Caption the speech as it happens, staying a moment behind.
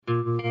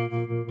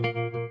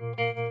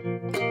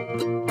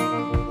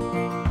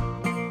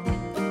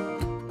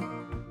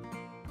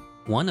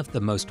One of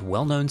the most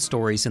well-known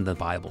stories in the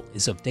Bible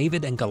is of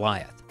David and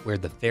Goliath, where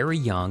the very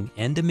young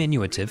and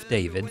diminutive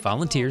David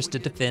volunteers to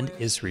defend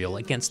Israel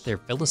against their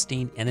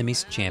Philistine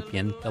enemy's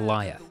champion,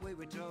 Goliath.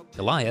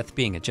 Goliath,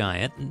 being a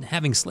giant and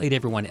having slayed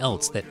everyone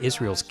else that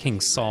Israel's King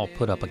Saul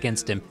put up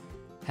against him,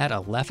 had a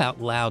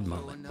laugh-out-loud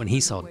moment when he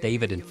saw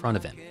David in front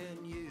of him.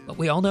 But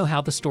we all know how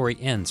the story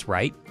ends,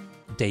 right?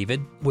 David,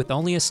 with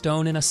only a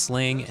stone and a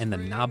sling and the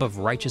knob of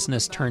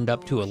righteousness turned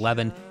up to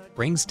 11,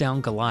 brings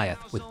down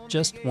Goliath with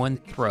just one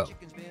throw,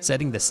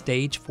 setting the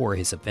stage for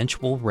his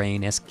eventual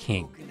reign as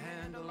king.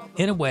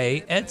 In a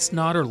way, Ed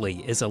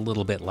Snodderly is a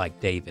little bit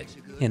like David.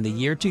 In the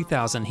year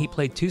 2000, he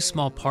played two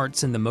small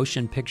parts in the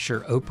motion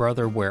picture Oh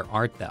Brother, Where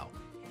Art Thou?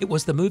 It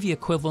was the movie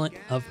equivalent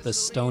of The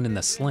Stone and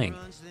the Sling,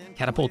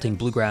 catapulting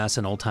bluegrass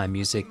and old-time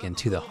music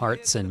into the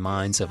hearts and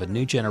minds of a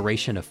new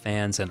generation of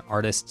fans and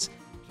artists,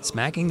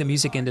 smacking the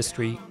music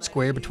industry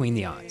square between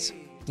the eyes.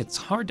 It's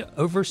hard to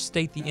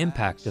overstate the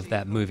impact of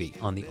that movie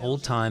on the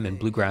old-time and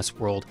bluegrass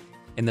world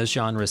and those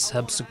genres'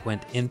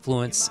 subsequent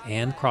influence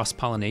and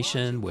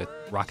cross-pollination with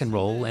rock and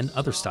roll and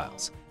other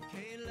styles.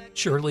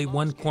 Surely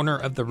one corner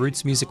of the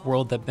roots music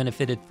world that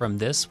benefited from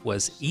this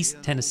was East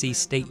Tennessee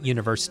State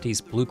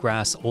University's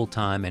Bluegrass,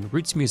 Old-Time, and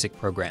Roots Music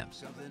program,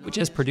 which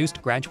has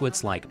produced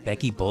graduates like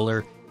Becky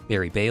Buller,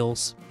 Barry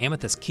Bales,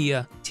 Amethyst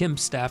Kia, Tim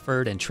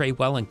Stafford, and Trey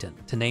Wellington,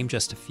 to name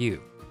just a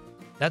few.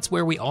 That's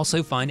where we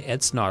also find Ed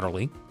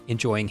Snodderly,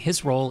 enjoying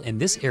his role in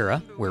this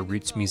era where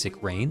roots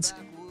music reigns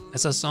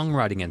as a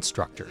songwriting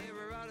instructor.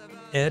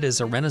 Ed is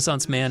a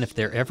Renaissance man if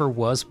there ever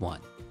was one.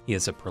 He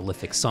is a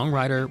prolific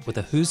songwriter with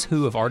a who's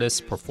who of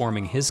artists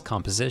performing his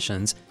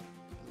compositions.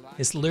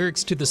 His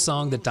lyrics to the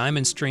song The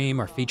Diamond Stream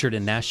are featured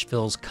in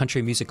Nashville's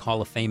Country Music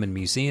Hall of Fame and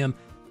Museum.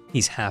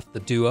 He's half the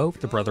duo,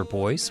 the Brother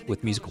Boys,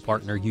 with musical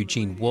partner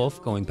Eugene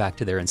Wolfe going back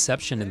to their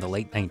inception in the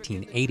late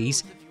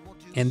 1980s.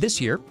 And this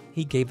year,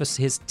 he gave us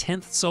his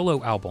 10th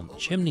solo album,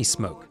 Chimney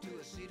Smoke.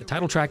 The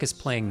title track is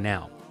playing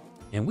now,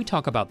 and we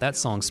talk about that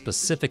song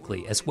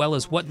specifically, as well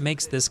as what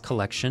makes this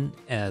collection,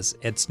 as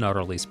Ed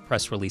Snodderly's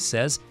press release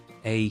says,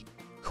 a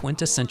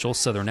quintessential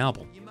Southern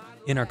album.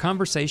 In our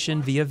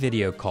conversation via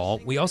video call,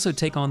 we also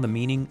take on the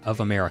meaning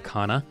of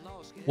Americana,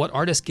 what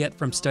artists get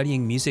from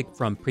studying music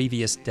from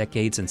previous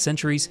decades and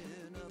centuries,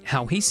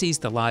 how he sees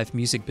the live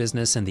music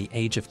business in the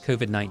age of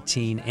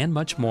COVID-19, and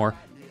much more,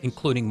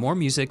 including more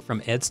music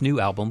from Ed's new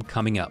album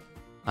coming up.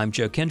 I'm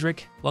Joe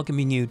Kendrick,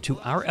 welcoming you to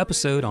our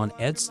episode on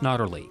Ed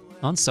Snodderly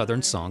on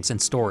Southern Songs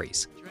and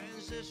Stories.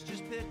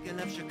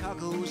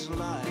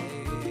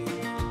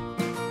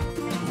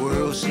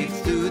 World seeps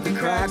through the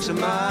cracks of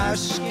my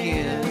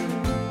skin.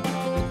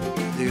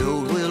 The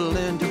old will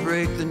end to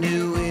break the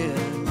new in.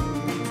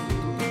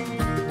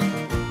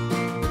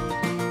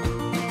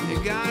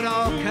 You got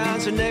all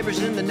kinds of neighbors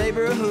in the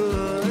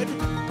neighborhood.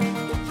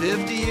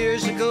 50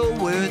 years ago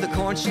where the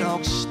corn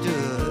stalks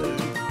stood,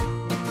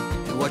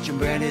 and what your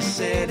granny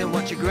said and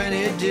what your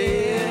granny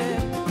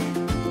did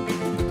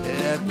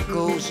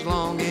echoes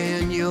long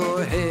in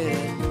your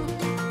head.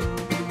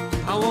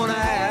 I wanna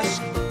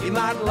ask, you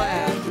might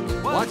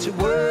laugh, what's it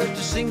worth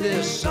to sing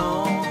this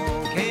song?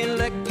 Can't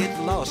let it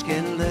lost,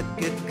 can't let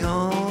it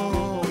go.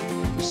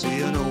 See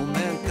an old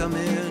man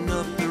coming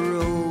up the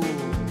road,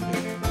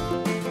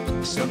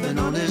 something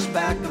on his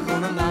back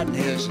gonna lighten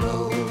his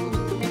load.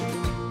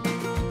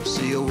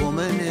 See a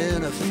woman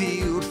in a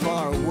field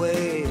far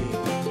away.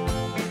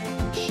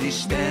 She's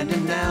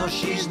standing now,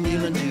 she's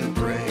kneeling to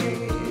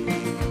pray.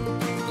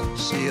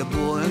 See a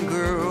boy and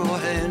girl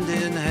hand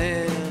in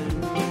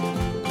hand.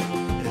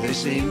 They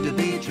seem to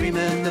be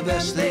dreaming the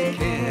best they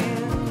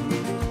can,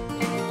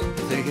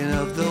 thinking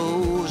of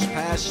those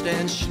past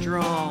and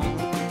strong.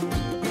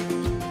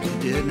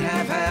 They didn't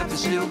have half, they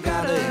still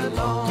got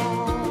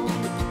along.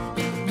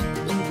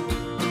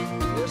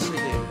 Yes, they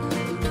did.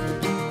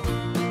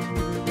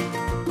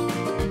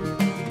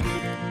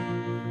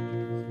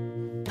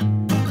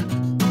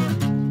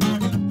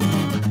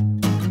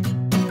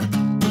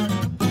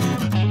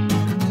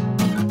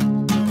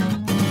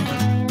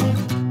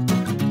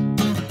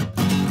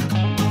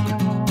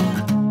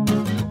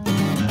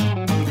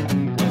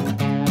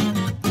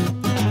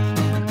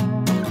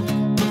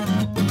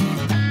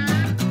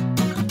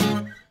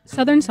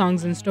 Southern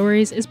Songs and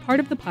Stories is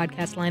part of the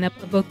podcast lineup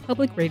of both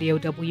Public Radio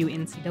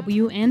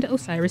WNCW and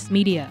Osiris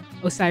Media.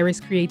 Osiris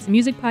creates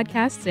music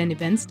podcasts and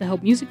events to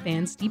help music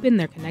fans deepen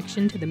their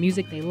connection to the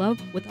music they love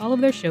with all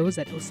of their shows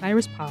at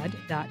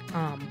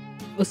osirispod.com.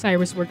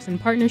 Osiris works in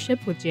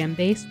partnership with Jam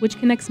Bass, which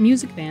connects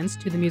music fans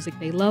to the music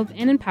they love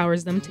and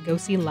empowers them to go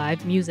see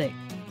live music.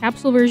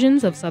 Capsule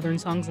versions of Southern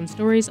Songs and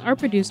Stories are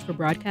produced for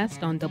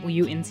broadcast on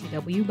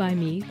WNCW by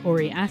me,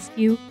 Corey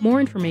Askew. More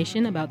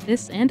information about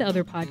this and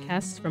other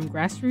podcasts from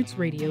Grassroots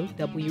Radio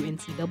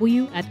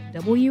WNCW at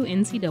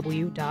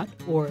wncw.org.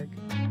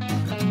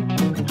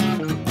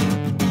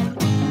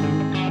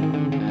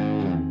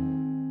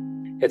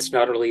 It's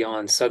Snodderly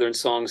on Southern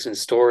Songs and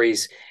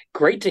Stories.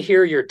 Great to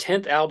hear your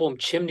 10th album,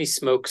 Chimney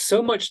Smoke.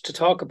 So much to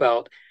talk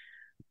about.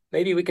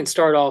 Maybe we can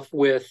start off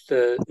with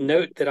the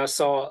note that I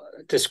saw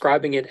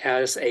describing it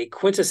as a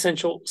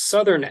quintessential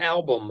Southern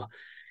album.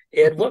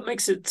 Ed, what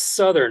makes it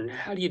Southern?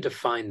 How do you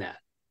define that?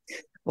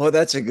 Well,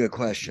 that's a good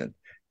question.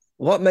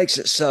 What makes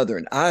it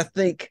Southern? I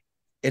think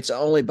it's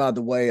only by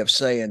the way of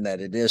saying that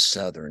it is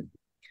Southern.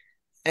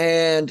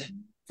 And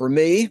for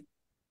me,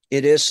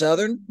 it is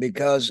Southern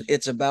because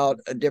it's about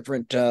a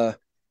different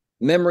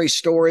memory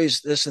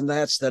stories, this and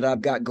that's that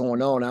I've got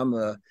going on.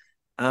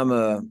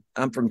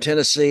 I'm from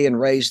Tennessee and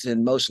raised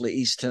in mostly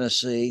East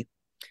Tennessee.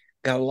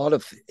 Got a lot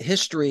of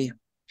history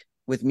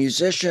with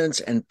musicians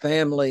and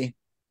family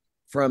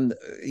from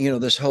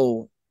this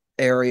whole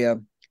area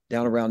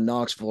down around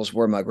Knoxville is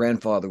where my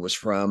grandfather was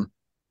from.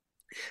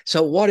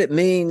 So what it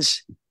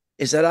means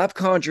is that I've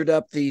conjured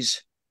up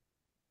these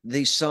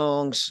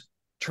songs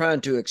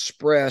trying to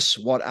express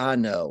what I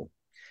know.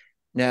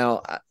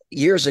 Now,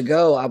 years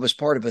ago, I was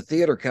part of a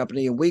theater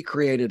company and we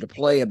created a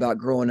play about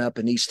growing up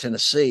in East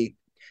Tennessee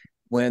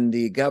when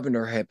the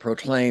governor had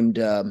proclaimed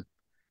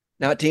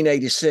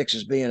 1986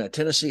 as being a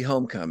Tennessee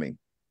homecoming.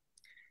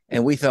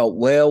 And we thought,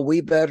 well,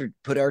 we better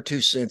put our 2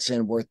 cents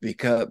in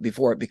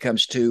before it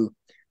becomes too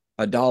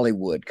a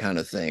Dollywood kind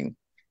of thing,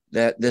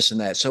 that this and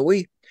that. So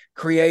we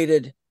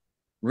created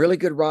really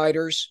good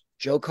writers,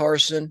 Joe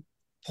Carson,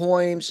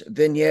 poems,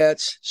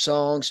 vignettes,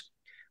 songs.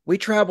 We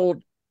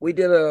traveled, we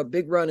did a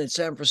big run in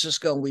San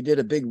Francisco and we did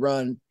a big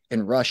run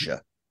in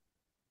Russia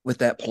with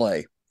that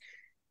play.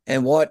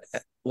 And what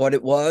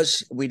it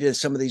was, we did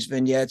some of these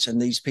vignettes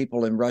and these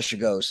people in Russia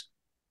goes,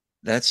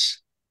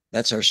 that's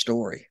our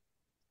story.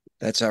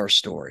 That's our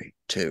story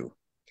too.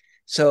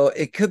 So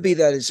it could be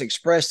that it's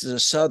expressed as a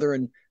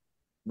Southern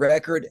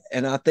record,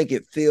 and I think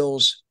it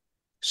feels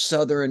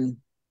Southern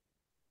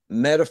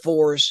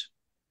metaphors,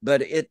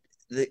 but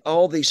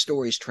all these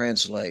stories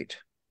translate.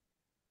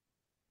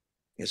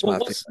 Is my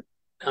feeling.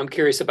 I'm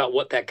curious about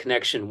what that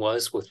connection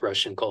was with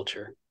Russian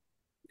culture.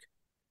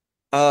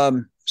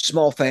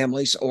 Small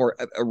families or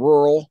a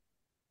rural.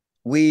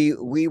 We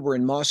were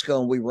in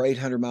Moscow and we were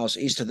 800 miles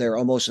east of there,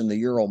 almost in the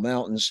Ural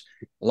Mountains.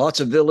 Lots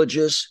of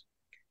villages,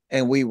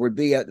 and we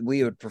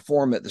would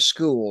perform at the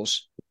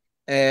schools,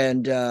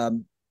 and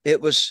it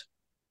was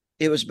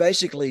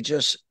basically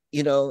just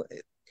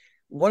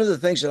one of the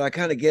things that I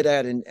kind of get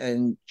at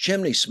in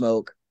Chimney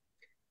Smoke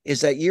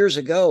is that years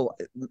ago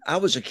I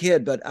was a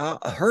kid, but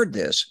I heard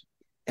this,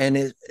 and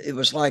it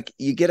was like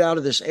you get out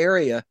of this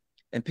area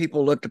and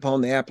people looked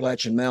upon the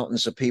Appalachian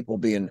Mountains of people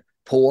being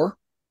poor.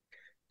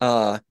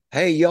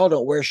 Hey, y'all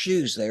don't wear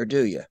shoes there,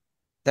 do you?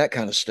 That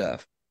kind of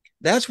stuff.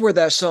 That's where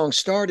that song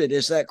started,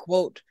 is that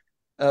quote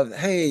of,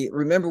 hey,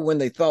 remember when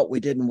they thought we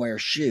didn't wear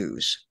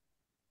shoes?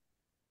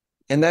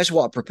 And that's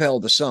what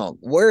propelled the song.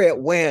 Where it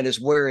went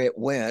is where it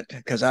went,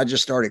 because I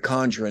just started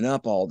conjuring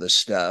up all this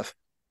stuff.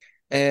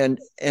 And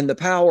the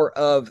power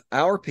of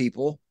our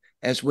people,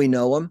 as we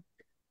know them,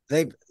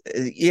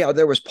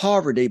 there was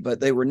poverty, but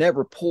they were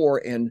never poor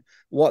in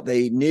what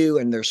they knew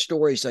and their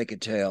stories they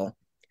could tell.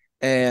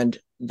 And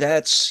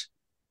that's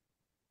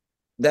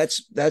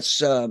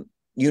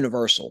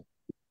universal.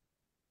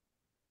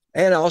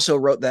 And I also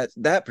wrote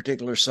that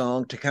particular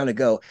song to kind of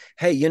go,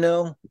 hey,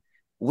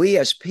 we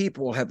as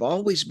people have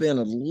always been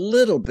a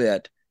little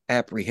bit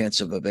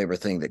apprehensive of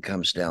everything that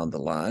comes down the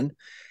line.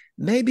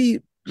 Maybe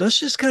let's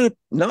just kind of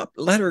not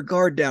let our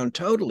guard down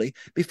totally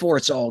before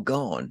it's all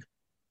gone.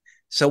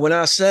 So when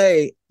I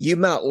say you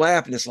might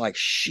laugh, and it's like,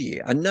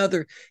 shit,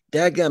 another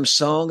daggum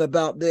song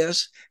about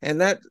this. And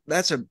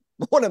that's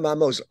one of my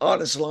most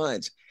honest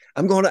lines.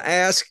 I'm going to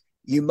ask,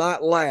 you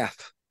might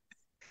laugh.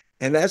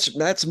 And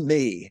that's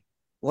me.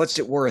 What's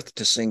it worth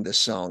to sing this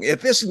song?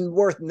 If this isn't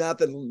worth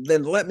nothing,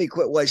 then let me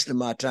quit wasting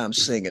my time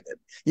singing it.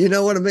 You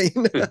know what I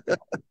mean?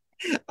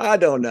 I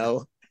don't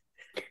know.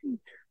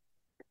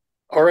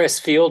 R.S.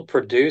 Field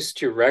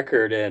produced your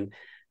record, and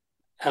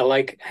I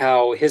like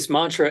how his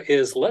mantra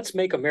is, let's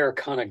make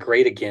Americana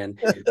great again.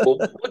 Well,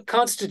 what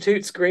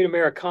constitutes great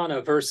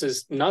Americana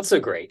versus not so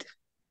great?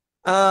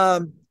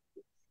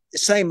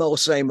 Same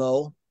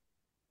old.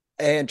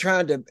 And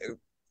trying to,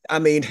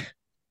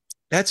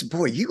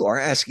 boy, you are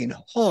asking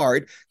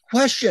hard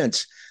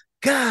questions.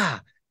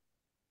 God,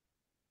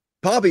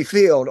 Bobby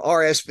Field,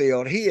 R.S.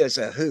 Field, he is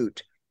a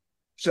hoot.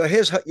 So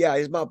he's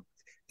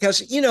because,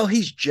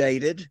 he's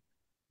jaded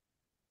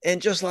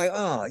and just like,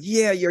 oh,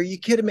 yeah, are you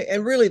kidding me?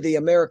 And really the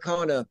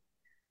Americana,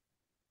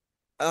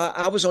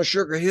 I was on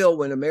Sugar Hill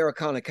when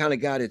Americana kind of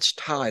got its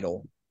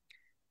title.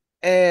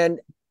 And,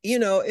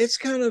 it's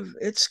kind of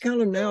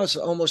now it's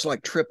almost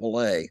like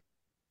AAA,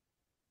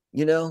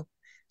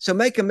 So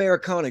make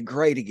Americana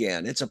great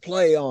again. It's a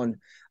play on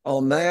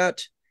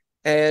that.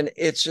 And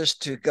it's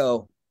just to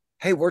go,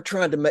 hey, we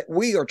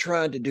are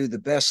trying to do the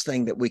best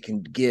thing that we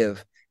can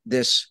give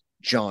this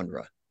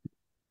genre,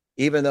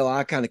 even though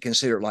I kind of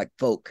consider it like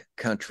folk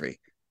country,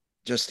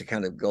 just to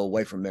kind of go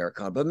away from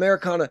Americana. But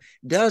Americana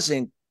does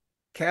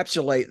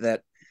encapsulate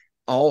that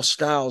all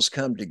styles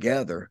come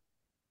together.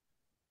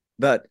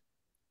 But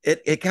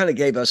it kind of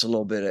gave us a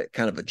little bit of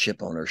kind of a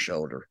chip on our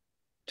shoulder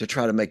to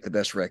try to make the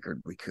best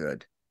record we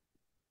could.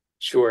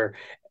 Sure.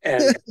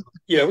 And,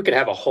 we could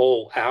have a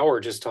whole hour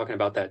just talking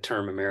about that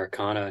term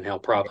Americana and how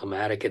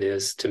problematic it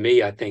is. To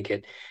me, I think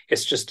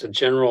it's just a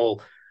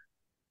general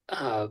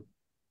uh,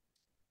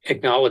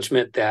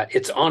 acknowledgement that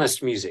it's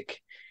honest music.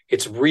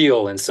 It's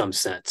real in some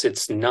sense.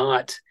 It's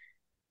got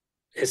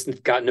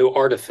no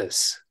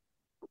artifice.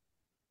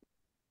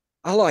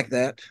 I like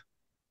that.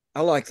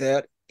 I like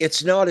that.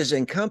 It's not as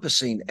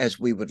encompassing as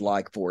we would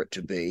like for it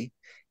to be,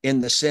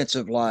 in the sense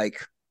of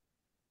like,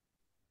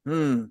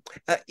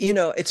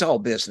 it's all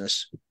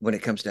business when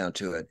it comes down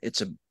to it.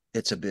 It's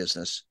a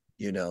business,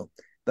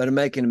 But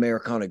making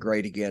Americana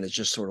great again is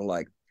just sort of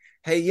like,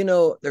 hey,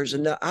 there's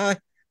enough.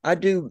 I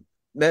do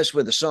mess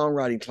with a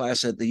songwriting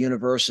class at the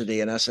university,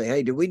 and I say,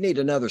 hey, do we need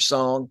another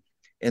song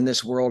in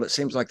this world? It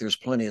seems like there's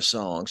plenty of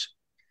songs,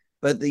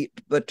 but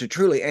to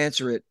truly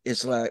answer it,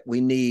 it's like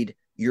we need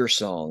your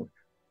song.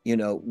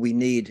 We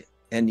need,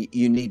 and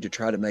you need to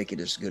try to make it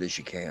as good as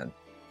you can,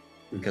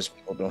 because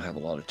people don't have a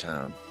lot of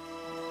time.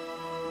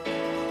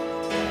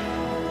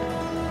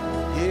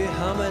 You're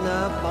humming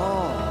up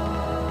all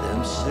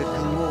them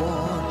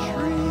sycamore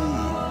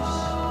trees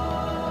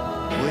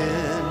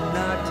when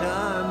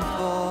nighttime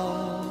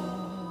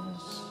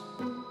falls.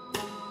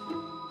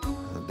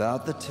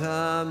 About the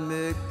time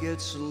it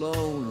gets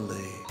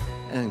lonely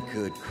and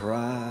could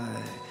cry,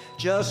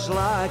 just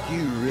like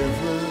you,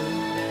 river,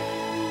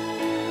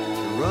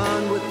 to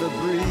run with the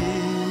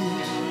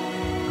breeze.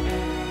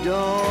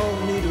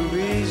 Don't need a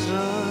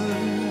reason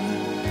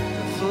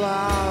to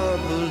fly or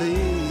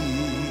believe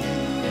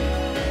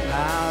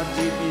how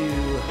deep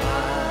you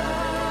hide.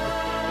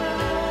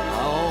 I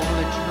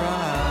only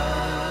try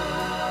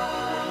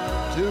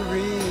to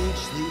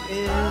reach the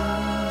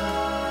end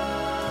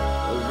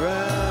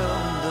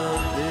around the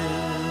bend.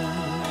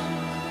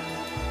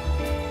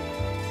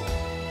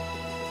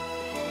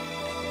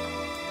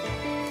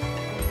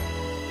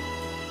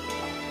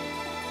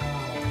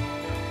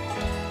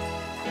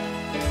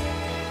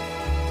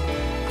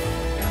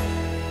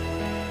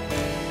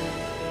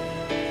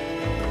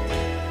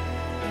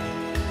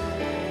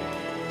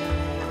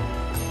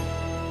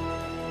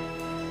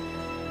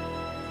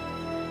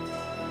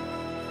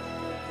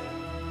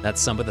 That's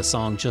some of the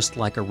song Just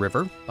Like a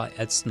River by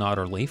Ed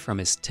Snodderly from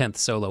his 10th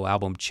solo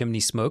album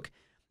Chimney Smoke,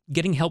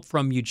 getting help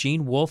from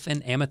Eugene Wolfe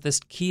and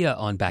Amethyst Kia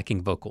on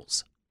backing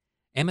vocals.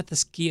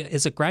 Amethyst Kia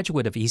is a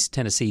graduate of East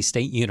Tennessee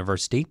State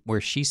University,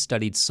 where she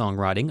studied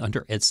songwriting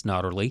under Ed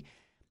Snodderly,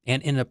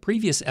 and in a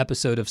previous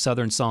episode of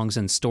Southern Songs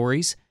and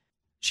Stories,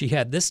 she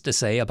had this to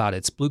say about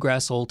its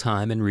bluegrass, old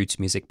time, and roots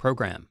music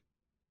program.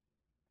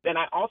 And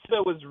I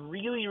also was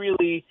really,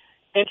 really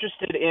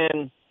interested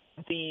in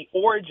the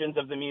origins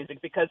of the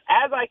music, because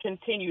as I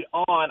continued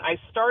on, I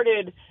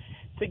started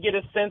to get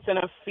a sense and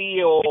a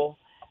feel,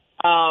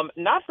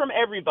 not from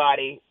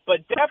everybody,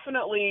 but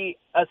definitely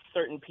a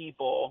certain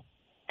people,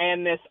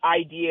 and this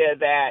idea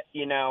that,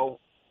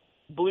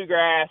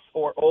 bluegrass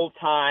or old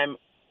time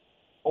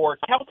or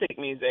Celtic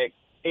music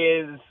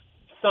is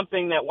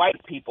something that white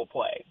people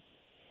play.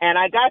 And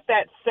I got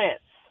that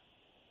sense.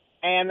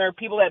 And there are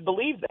people that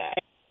believe that.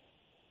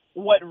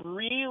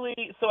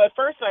 So at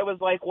first I was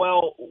like,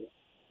 well,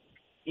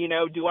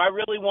 do I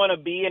really want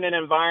to be in an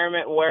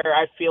environment where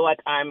I feel like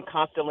I'm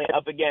constantly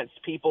up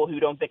against people who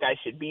don't think I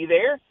should be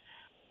there?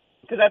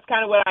 Because that's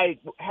kind of what I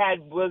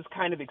was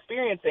kind of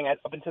experiencing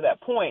up until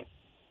that point.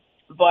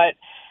 But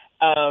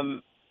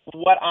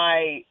what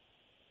I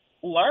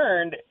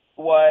learned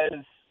was,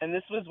 and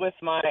this was with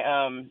my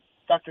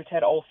Dr.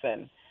 Ted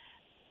Olson,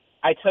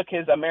 I took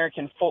his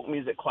American folk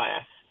music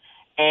class,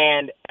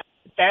 and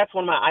that's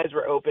when my eyes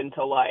were open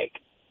to like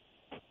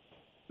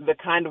the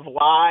kind of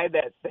lie,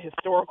 that the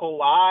historical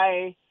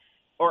lie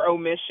or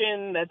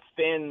omission that's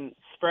been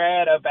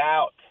spread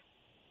about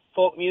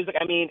folk music.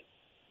 I mean,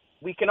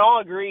 we can all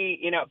agree,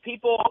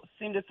 people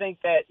seem to think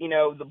that,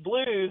 the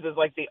blues is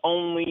like the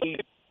only,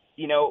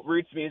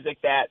 roots music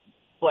that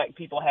Black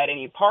people had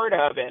any part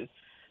of. And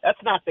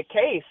that's not the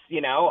case,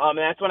 and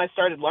that's when I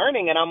started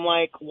learning. And I'm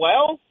like,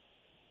 well,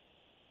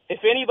 if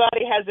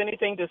anybody has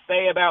anything to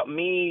say about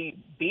me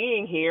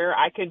being here,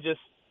 I can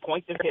just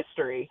point to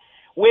history,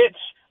 which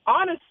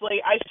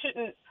honestly, I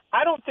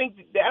don't think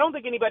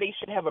anybody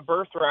should have a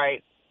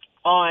birthright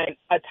on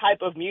a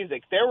type of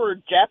music. There were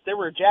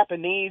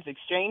Japanese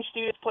exchange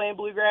students playing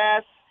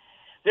bluegrass.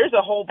 There's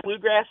a whole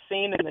bluegrass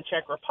scene in the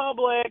Czech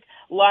Republic.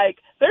 Like,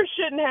 there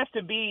shouldn't have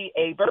to be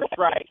a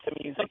birthright to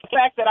music. The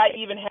fact that I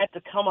even had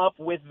to come up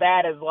with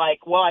that as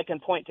like, well, I can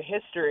point to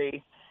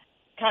history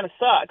kind of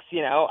sucks,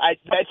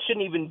 that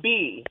shouldn't even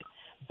be.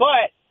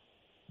 But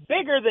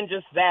bigger than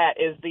just that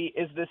is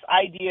this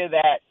idea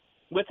that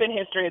within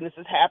history, and this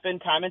has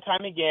happened time and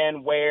time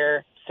again,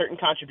 where certain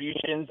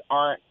contributions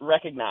aren't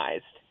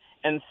recognized.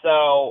 And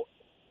so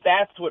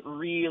that's what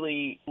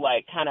really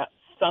like kind of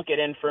sunk it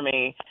in for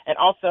me. And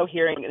also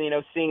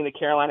seeing the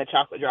Carolina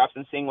Chocolate Drops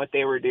and seeing what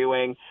they were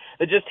doing,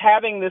 just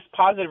having this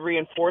positive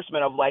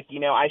reinforcement of like,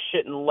 I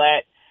shouldn't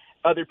let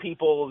other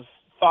people's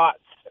thoughts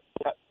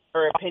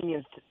or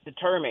opinions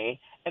deter me.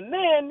 And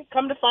then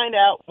come to find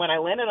out, when I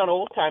landed on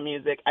old time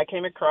music, I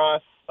came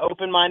across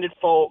open-minded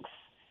folks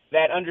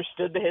that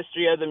understood the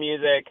history of the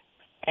music,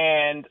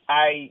 and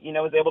I,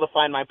 was able to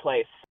find my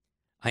place.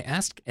 I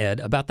asked Ed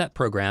about that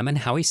program and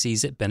how he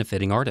sees it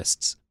benefiting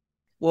artists.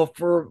 Well,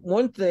 for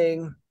one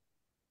thing,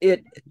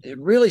 it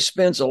really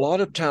spends a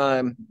lot of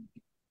time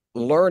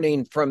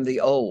learning from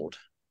the old.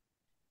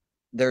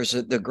 There's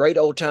the great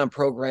old time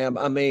program.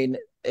 I mean,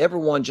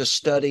 everyone just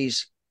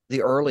studies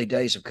the early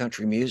days of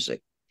country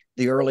music,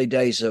 the early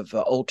days of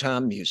old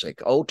time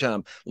music,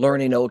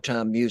 learning old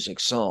time music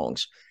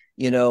songs.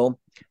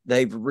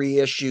 They've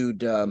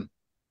reissued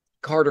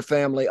Carter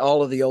Family,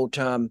 all of the old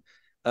time,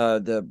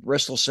 the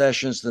Bristol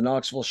sessions, the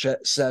Knoxville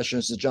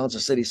sessions, the Johnson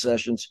City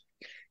sessions.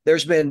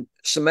 There's been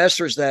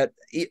semesters that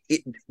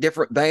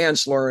different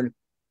bands learn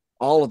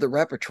all of the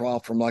repertoire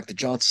from like the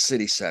Johnson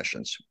City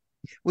sessions,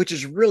 which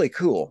is really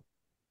cool.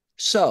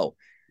 So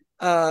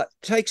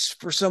takes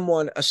for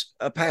someone,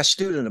 a past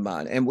student of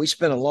mine, and we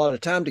spent a lot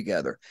of time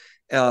together,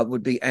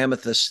 would be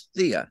Amethyst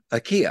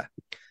Akia.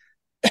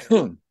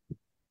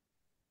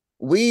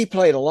 We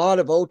played a lot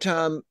of old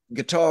time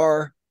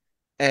guitar,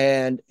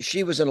 and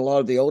she was in a lot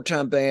of the old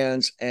time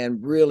bands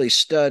and really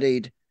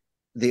studied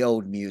the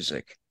old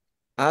music.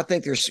 I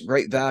think there's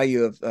great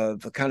value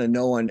of kind of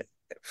knowing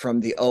from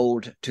the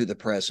old to the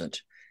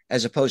present,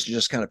 as opposed to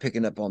just kind of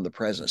picking up on the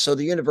present. So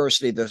the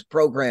university, the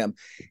program,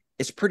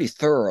 it's pretty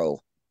thorough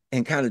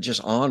and kind of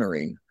just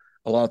honoring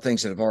a lot of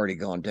things that have already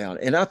gone down.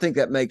 And I think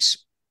that makes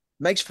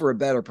for a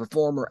better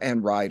performer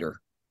and writer,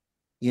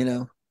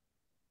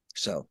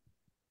 So.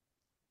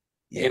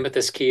 Yeah.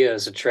 Amethyst Kia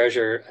is a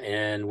treasure,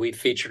 and we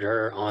featured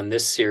her on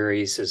this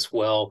series as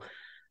well.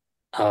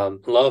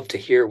 Love to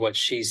hear what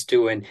she's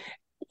doing.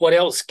 What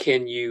else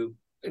can you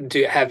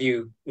do? Have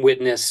you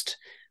witnessed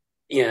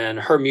in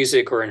her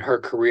music or in her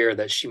career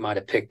that she might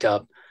have picked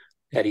up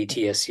at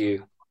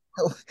ETSU?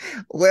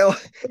 Well,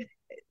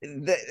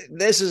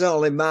 this is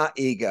only my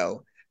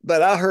ego,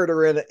 but I heard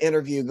her in an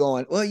interview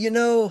going,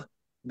 well,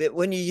 that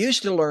when you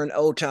used to learn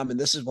old time, and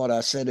this is what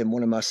I said in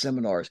one of my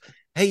seminars,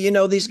 hey,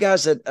 these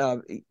guys that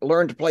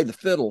learned to play the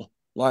fiddle,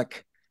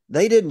 like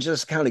they didn't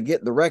just kind of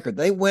get the record.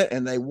 They went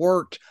and they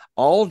worked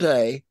all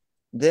day.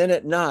 Then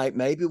at night,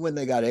 maybe when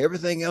they got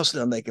everything else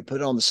done, they could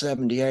put on the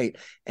 78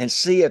 and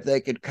see if they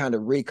could kind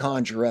of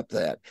reconjure up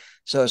that.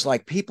 So it's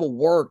like people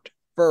worked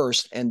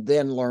first and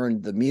then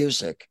learned the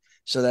music.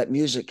 So that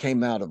music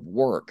came out of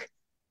work,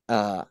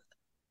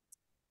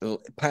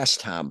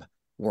 pastime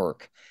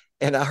work.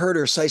 And I heard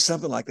her say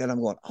something like that.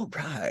 I'm going, oh,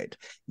 right.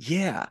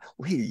 Yeah,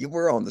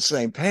 we're on the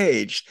same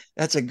page.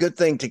 That's a good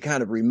thing to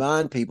kind of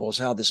remind people is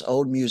how this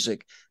old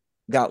music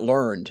got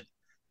learned,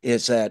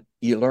 is that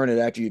you learn it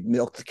after you'd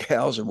milked the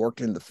cows and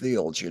worked in the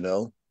fields,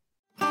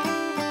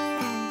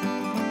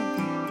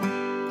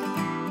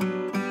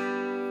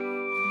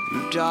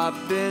 Rooftop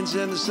bends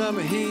in the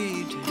summer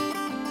heat,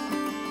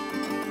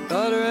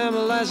 butter and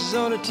molasses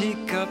on a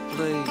teacup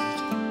plate,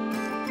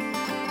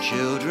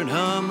 children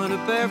humming a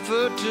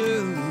barefoot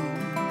tune,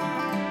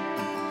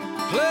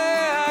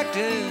 play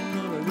acting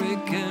on a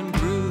rake and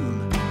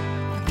broom,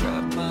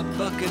 grab my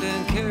bucket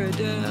and carry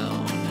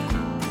down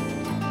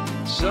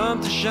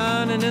something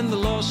shining in the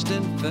lost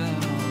and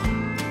found,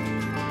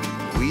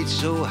 weed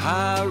so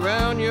high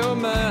around your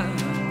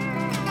mouth,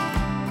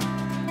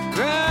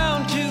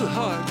 ground too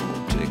hard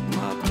won't take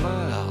my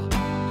plow,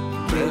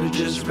 better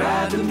just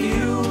ride the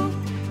mule,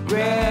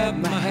 grab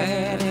my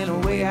hat and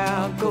away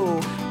I'll go,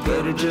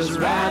 better just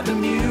ride the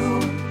mule,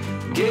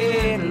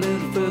 get a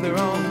little further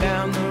on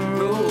down the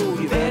road,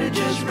 you better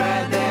just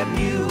ride that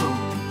mule,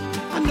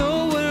 I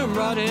know where I'm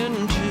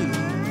riding to,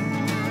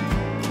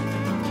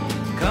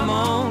 come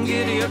on,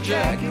 giddy up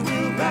Jack, and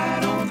we'll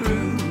ride on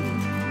through.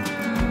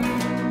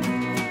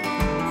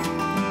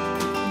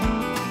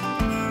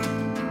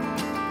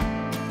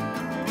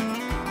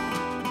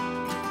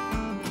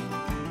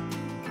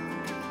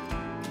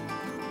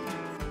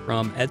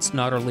 From Ed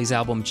Snodderly's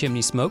album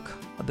Chimney Smoke,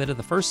 a bit of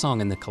the first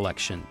song in the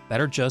collection,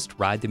 Better Just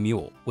Ride the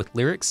Mule, with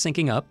lyrics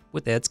syncing up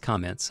with Ed's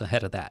comments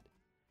ahead of that.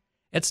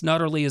 Ed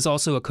Snodderly is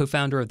also a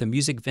co-founder of the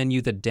music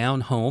venue The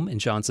Down Home in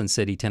Johnson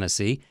City,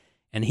 Tennessee,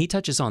 and he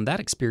touches on that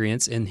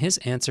experience in his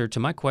answer to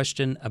my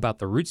question about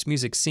the roots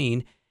music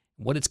scene,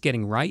 what it's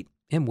getting right,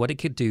 and what it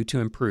could do to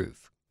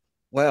improve.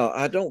 Well,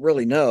 I don't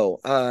really know.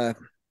 I'll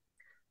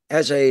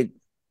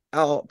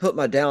put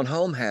my Down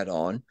Home hat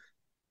on,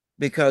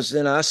 because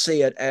then I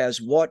see it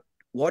as what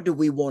do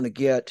we want to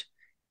get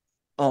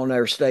on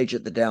our stage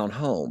at the Down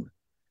Home?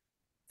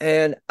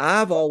 And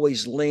I've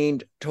always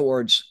leaned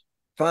towards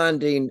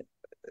being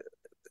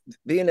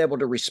able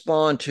to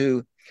respond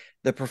to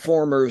the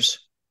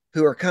performers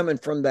who are coming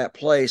from that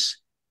place.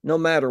 No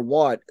matter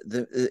what,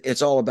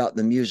 it's all about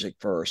the music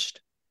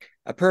first.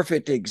 A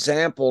perfect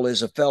example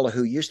is a fellow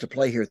who used to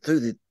play here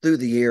through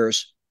the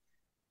years,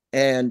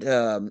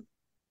 and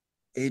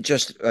he's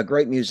just a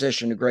great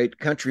musician, a great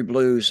country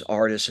blues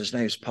artist. His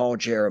name is Paul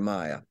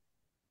Jeremiah.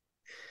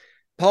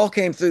 Paul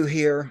came through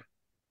here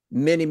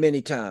many,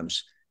 many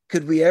times.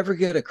 Could we ever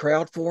get a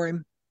crowd for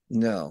him?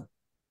 No,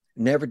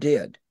 never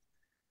did.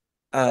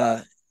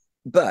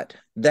 But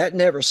that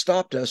never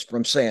stopped us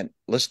from saying,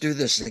 let's do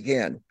this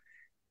again.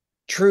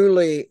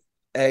 Truly,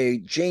 a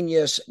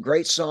genius,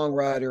 great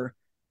songwriter,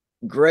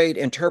 great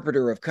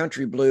interpreter of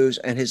country blues,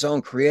 and his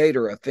own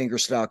creator of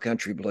fingerstyle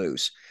country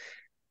blues.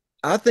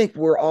 I think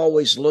we're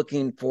always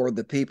looking for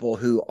the people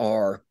who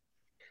are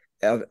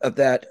of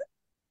that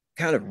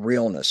kind of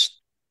realness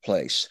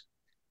place.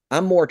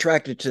 I'm more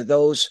attracted to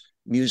those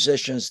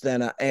musicians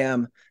than I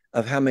am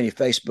of how many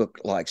Facebook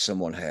likes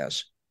someone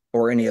has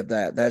or any of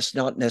that. That's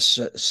not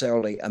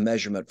necessarily a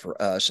measurement for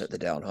us at the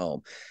Down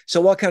Home. So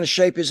what kind of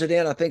shape is it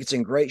in? I think it's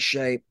in great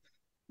shape.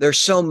 There's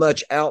so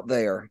much out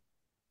there.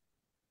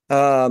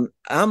 I'm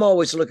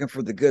always looking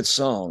for the good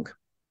song,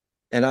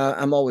 and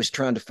I'm always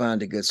trying to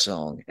find a good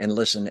song and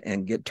listen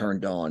and get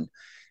turned on.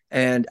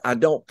 And I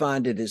don't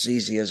find it as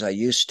easy as I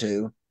used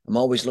to. I'm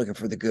always looking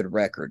for the good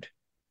record.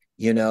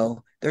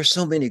 There's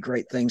so many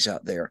great things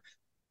out there.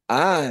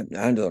 I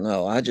don't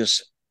know. I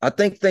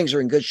think things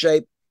are in good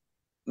shape.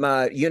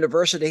 My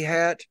university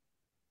hat,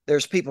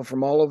 there's people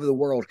from all over the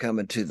world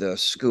coming to the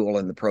school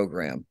and the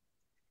program.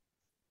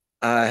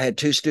 I had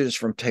 2 students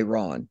from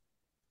Tehran,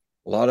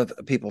 a lot of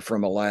people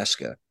from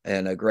Alaska,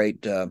 and a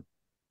great Kalia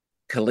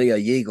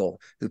Yeagle,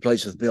 who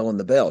plays with Bill and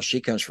the Bell. She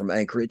comes from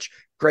Anchorage,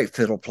 great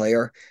fiddle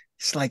player.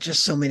 It's like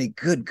just so many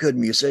good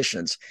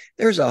musicians.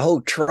 There's a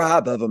whole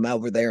tribe of them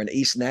over there in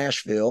East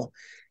Nashville,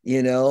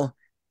 they're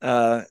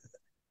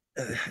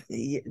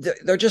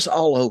just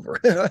all over.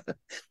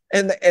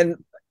 and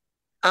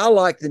I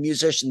like the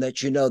musician that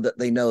that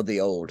they know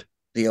the old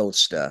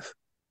stuff.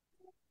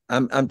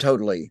 I'm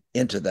totally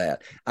into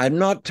that. I'm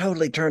not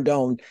totally turned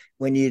on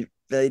when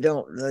they've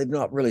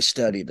not really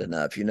studied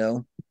enough.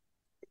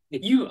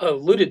 You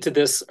alluded to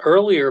this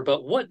earlier,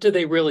 but what do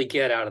they really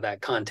get out of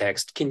that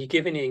context? Can you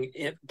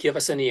give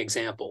us any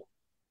example?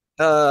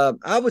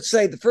 I would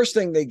say the first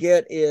thing they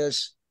get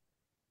is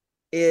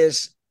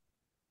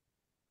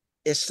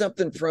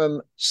something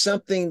from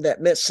something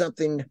that meant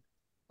something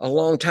a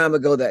long time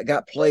ago that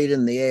got played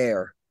in the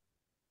air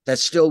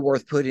that's still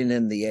worth putting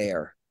in the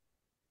air,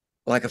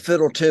 like a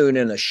fiddle tune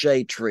in a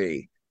shade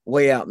tree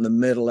way out in the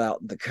middle,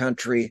 out in the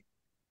country.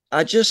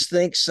 I just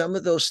think some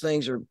of those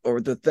things are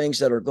the things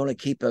that are going to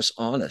keep us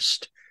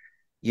honest,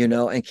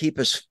 and keep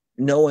us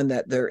knowing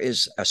that there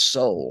is a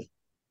soul.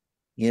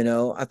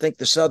 I think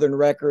the Southern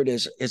record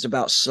is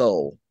about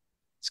soul.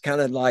 It's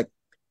kind of like,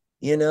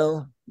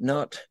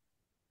 not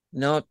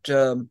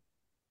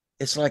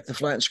it's like the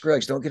Flat and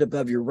Scruggs, don't get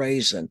above your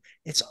raisin.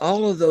 It's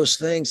all of those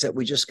things that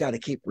we just got to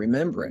keep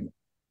remembering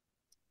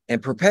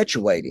and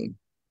perpetuating.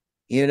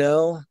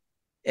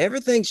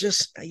 Everything's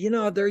just,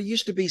 there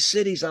used to be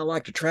cities I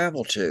like to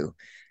travel to.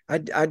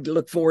 I'd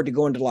look forward to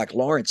going to like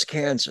Lawrence,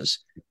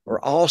 Kansas, or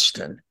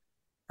Austin,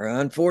 or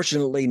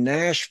unfortunately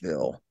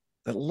Nashville.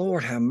 But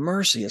Lord have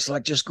mercy, it's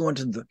like just going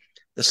to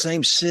the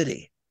same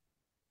city.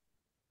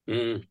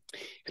 It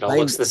all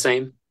looks the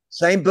same.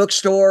 Same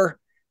bookstore.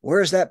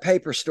 Where's that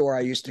paper store I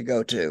used to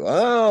go to?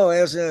 Oh,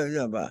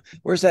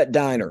 where's that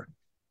diner?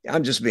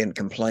 I'm just being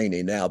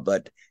complaining now,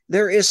 but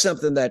there is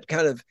something that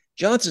kind of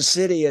Johnson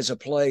City is a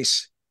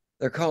place.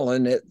 They're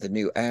calling it the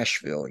new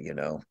Asheville,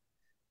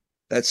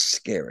 That's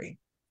scary.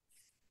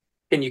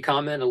 Can you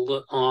comment a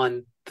little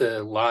on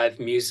the live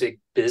music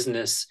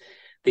business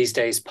these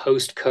days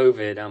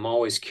post-COVID? I'm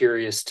always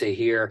curious to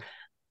hear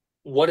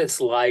what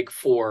it's like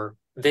for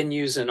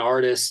venues and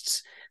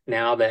artists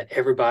now that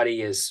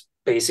everybody is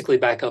basically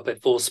back up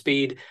at full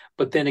speed.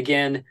 But then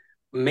again,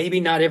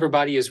 maybe not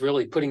everybody is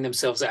really putting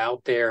themselves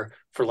out there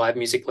for live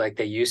music like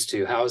they used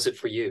to. How is it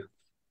for you?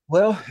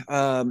 Well,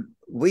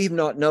 we've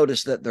not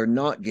noticed that they're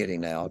not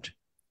getting out.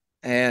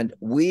 And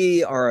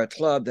we are a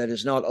club that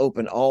is not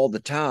open all the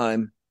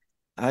time.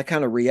 I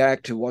kind of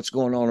react to what's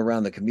going on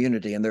around the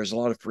community, and there's a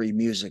lot of free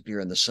music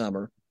during the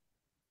summer.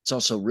 It's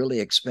also really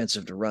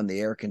expensive to run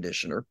the air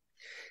conditioner.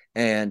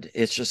 And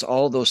it's just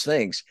all those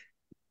things.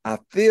 I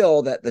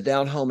feel that the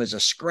Down Home is a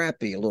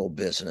scrappy little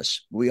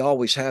business. We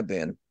always have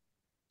been.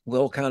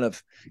 We'll kind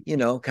of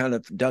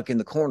duck in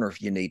the corner if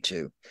you need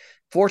to.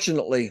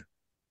 Fortunately,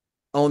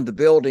 owned the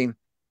building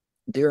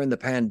during the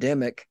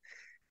pandemic,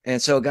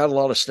 and so got a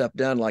lot of stuff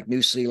done, like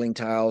new ceiling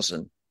tiles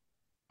and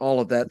all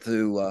of that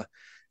through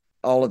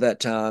all of that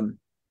time.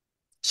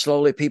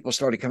 Slowly people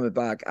started coming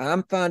back.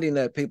 I'm finding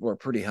that people are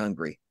pretty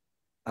hungry.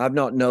 I've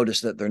not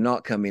noticed that they're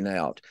not coming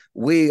out.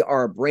 We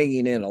are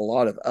bringing in a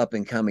lot of up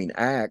and coming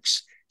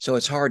acts, so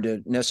it's hard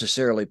to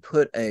necessarily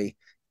put a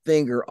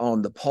finger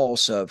on the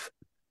pulse of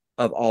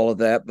all of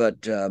that,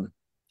 but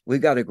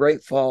we've got a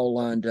great fall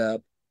lined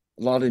up.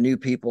 A lot of new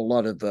people, a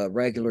lot of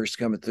regulars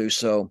coming through.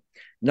 So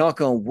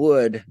knock on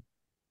wood,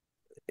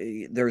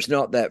 there's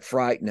not that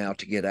fright now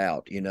to get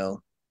out,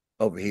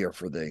 over here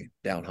for the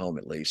Down Home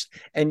at least.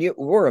 And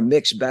we're a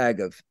mixed bag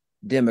of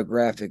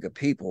demographic of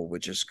people,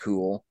 which is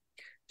cool.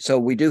 So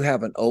we do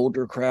have an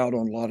older crowd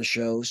on a lot of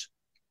shows,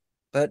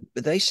 but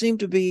they seem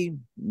to be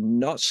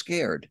not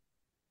scared.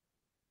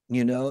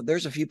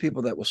 There's a few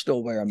people that will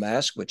still wear a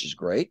mask, which is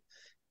great.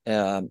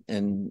 But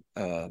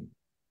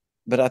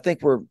I think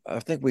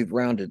we've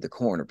rounded the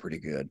corner pretty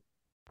good.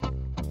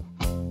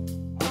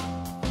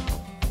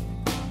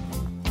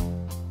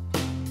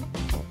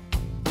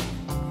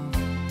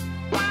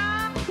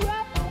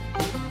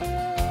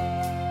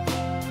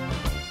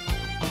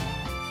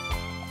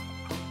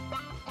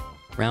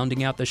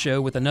 Rounding out the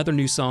show with another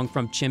new song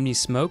from Chimney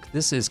Smoke,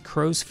 this is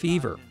Crow's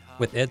Fever,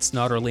 with Ed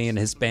Snodderly and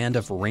his band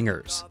of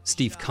ringers,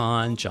 Steve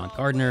Kahn, John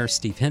Gardner,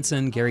 Steve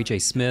Henson, Gary J.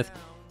 Smith,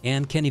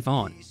 and Kenny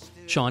Vaughan.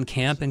 Sean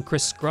Camp and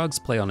Chris Scruggs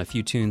play on a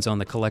few tunes on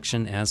the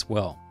collection as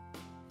well.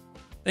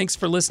 Thanks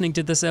for listening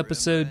to this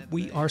episode.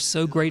 We are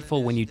so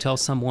grateful when you tell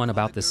someone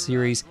about this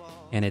series,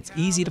 and it's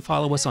easy to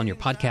follow us on your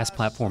podcast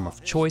platform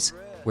of choice,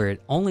 where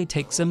it only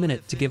takes a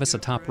minute to give us a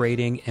top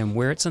rating, and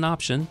where it's an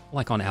option,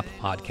 like on Apple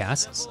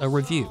Podcasts, a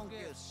review.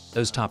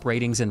 Those top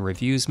ratings and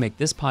reviews make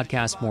this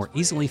podcast more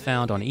easily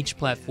found on each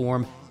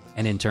platform,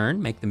 and in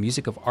turn make the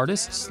music of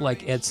artists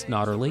like Ed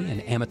Snodderly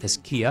and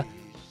Amethyst Kia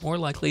more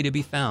likely to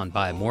be found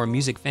by more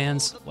music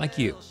fans like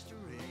you.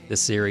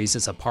 This series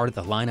is a part of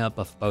the lineup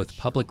of both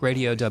Public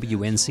Radio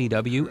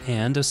WNCW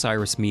and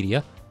Osiris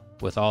Media,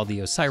 with all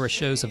the Osiris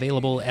shows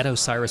available at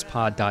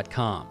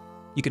osirispod.com.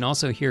 You can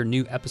also hear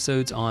new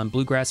episodes on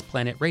Bluegrass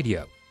Planet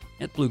Radio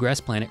at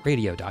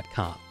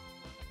bluegrassplanetradio.com.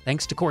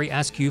 Thanks to Corey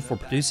Askew for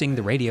producing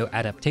the radio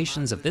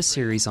adaptations of this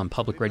series on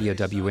Public Radio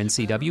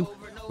WNCW,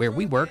 where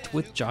we worked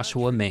with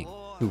Joshua Ming,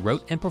 who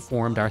wrote and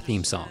performed our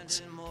theme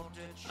songs.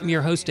 I'm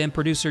your host and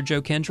producer,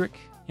 Joe Kendrick,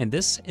 and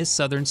this is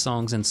Southern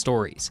Songs and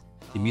Stories,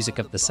 the music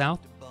of the South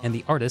and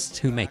the artists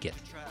who make it.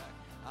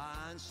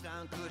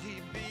 Einstein, could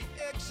he be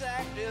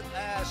exact if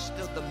asked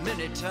of the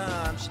many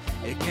times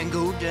it can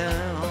go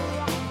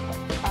down?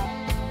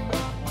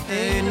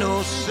 Ain't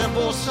no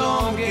simple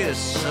song gets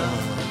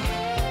sung.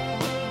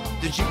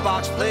 The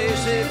jukebox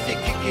plays if you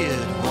kick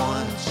it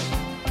once.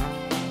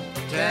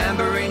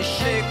 Tambourines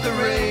shake the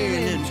rain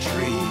in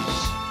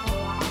trees.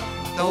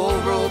 The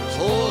old road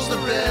pulls the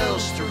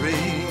bells to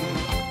ring.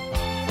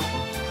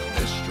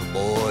 Mr.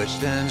 Boy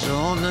stands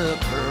on the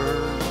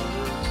curb,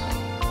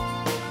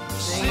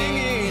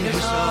 singing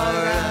his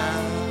heart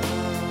out.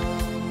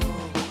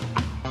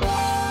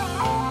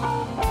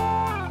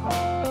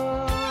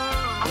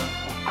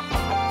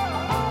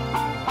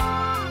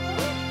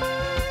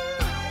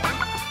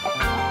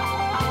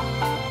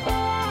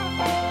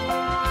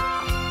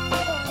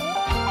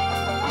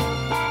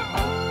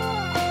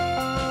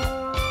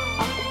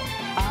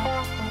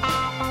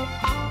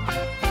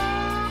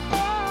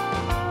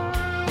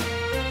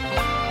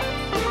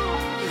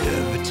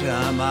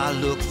 Time I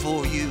look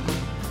for you,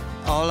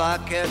 all I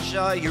catch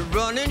are your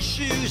running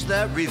shoes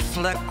that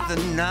reflect the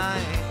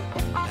night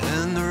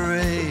and the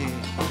rain.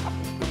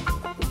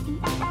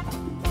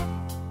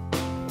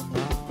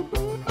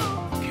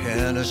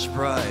 Can a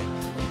Sprite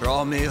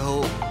brought me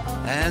hope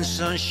and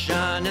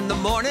sunshine in the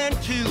morning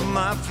to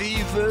my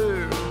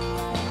fever?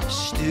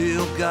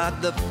 Still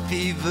got the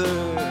fever.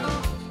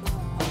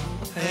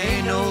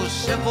 Ain't no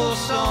simple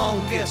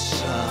song gets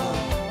sung.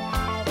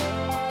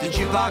 The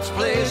jukebox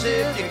plays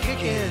if you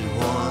kick it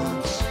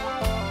once.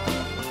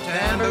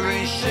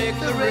 Tambourines shake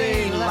the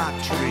rain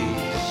like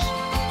trees.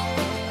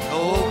 The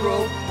old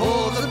rope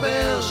pulls the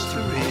bells to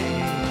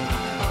ring.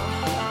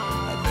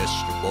 And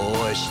Mr.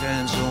 Boy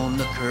stands on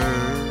the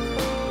curb,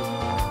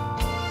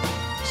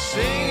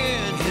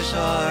 singing his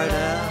heart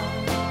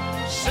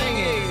out,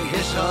 singing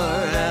his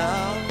heart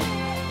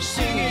out,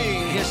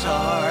 singing his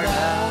heart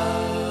out.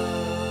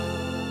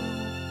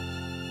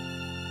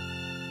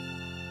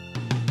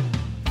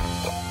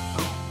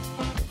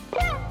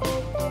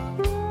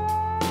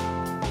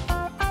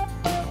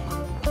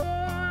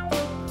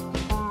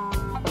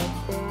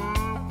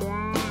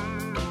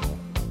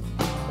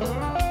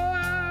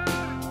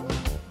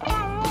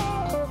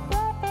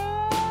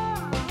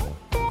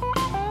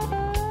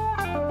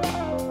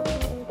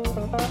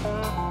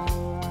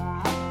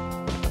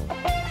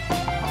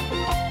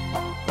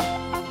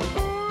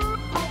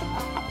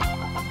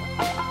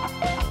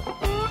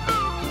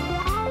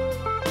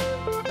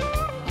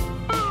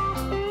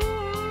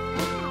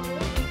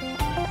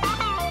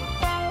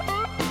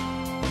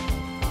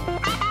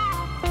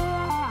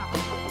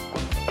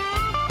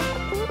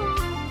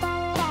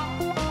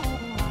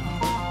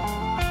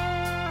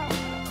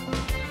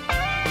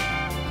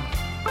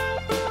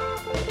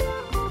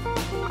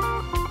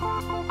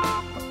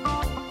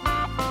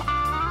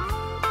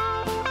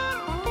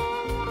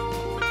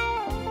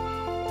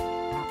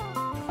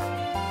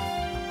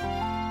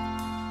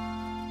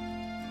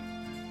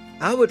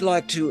 I would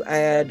like to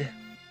add,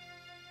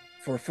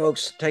 for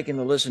folks taking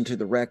a listen to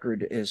the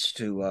record, is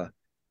to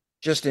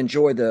just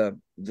enjoy the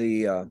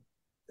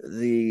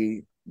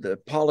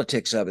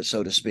politics of it,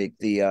 so to speak,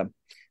 the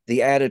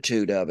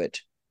attitude of it.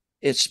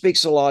 It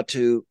speaks a lot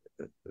to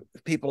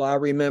people I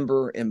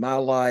remember in my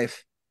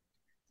life.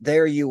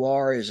 There You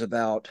Are is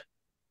about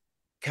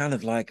kind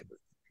of like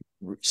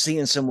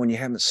seeing someone you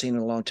haven't seen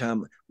in a long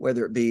time,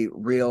 whether it be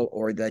real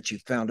or that you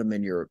found them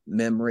in your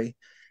memory,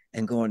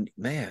 and going,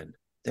 man,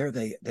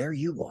 there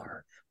you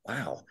are.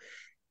 Wow.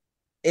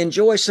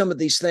 Enjoy some of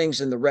these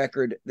things in the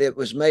record that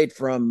was made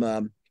from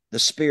the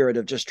spirit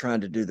of just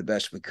trying to do the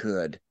best we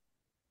could.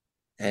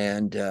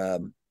 And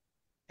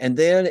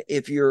then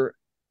if you're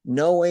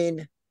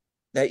knowing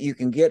that you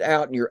can get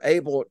out and you're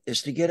able,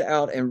 is to get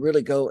out and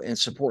really go and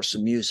support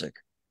some music,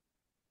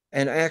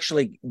 and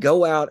actually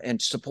go out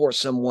and support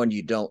someone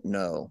you don't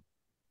know.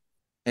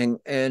 and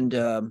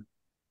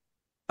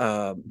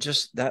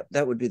just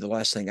that would be the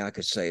last thing I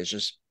could say. Is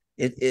just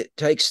it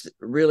takes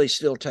really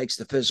still takes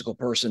the physical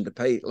person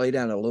to lay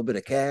down a little bit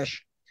of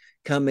cash,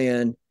 come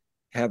in,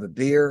 have a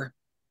beer,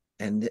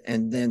 and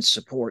then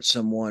support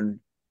someone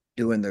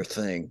doing their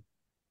thing,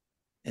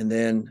 and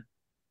then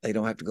they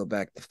don't have to go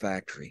back to the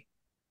factory.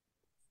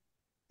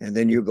 And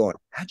then you're going,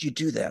 how'd you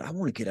do that? I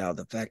want to get out of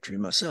the factory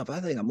myself. I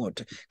think I'm going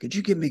to. Could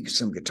you give me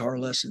some guitar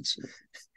lessons?